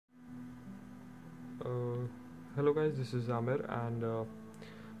Hello guys, this is Amir, and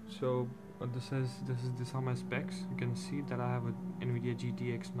these are my specs. You can see that I have a NVIDIA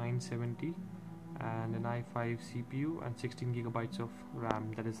GTX 970 and an i5 CPU and 16 gigabytes of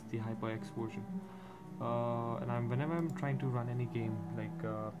RAM. That is the HyperX version. Whenever I'm trying to run any game, like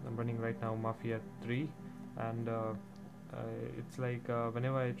I'm running right now Mafia 3, and it's like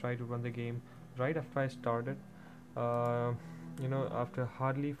whenever I try to run the game, right after I started, uh, after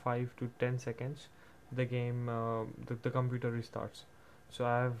hardly 5 to 10 seconds, the game the computer restarts. So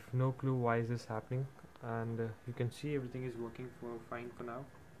I have no clue why is this happening, and you can see everything is working fine for now.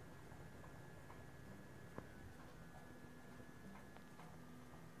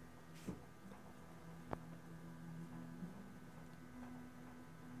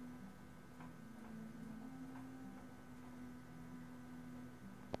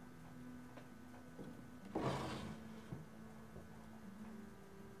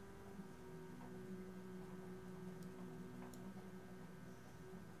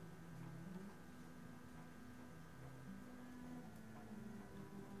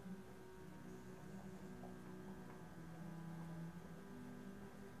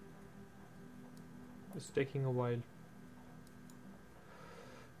 It's taking a while.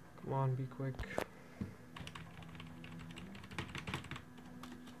 Come on, be quick.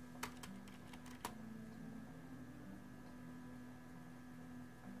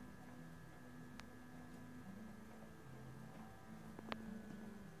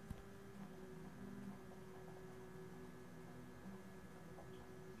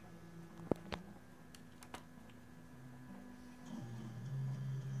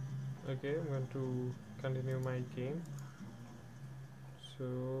 Okay, I'm going to continue my game.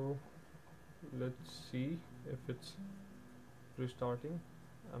 So let's see if it's restarting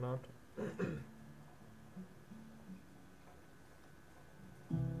or not.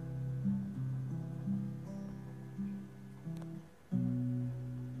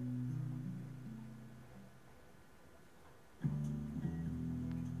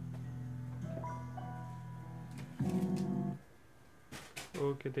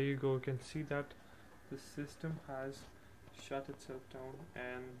 Okay, there you go. You can see that the system has shut itself down,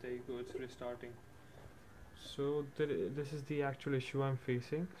 and there you go, it's restarting. So this is the actual issue I'm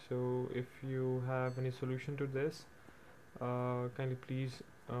facing. So if you have any solution to this, kindly please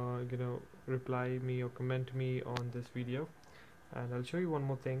reply me or comment me on this video, and I'll show you one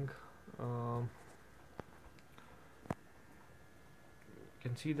more thing. You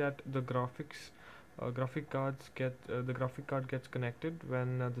can see that the graphic card gets connected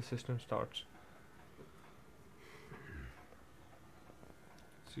when the system starts.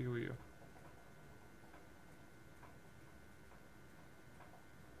 See you here.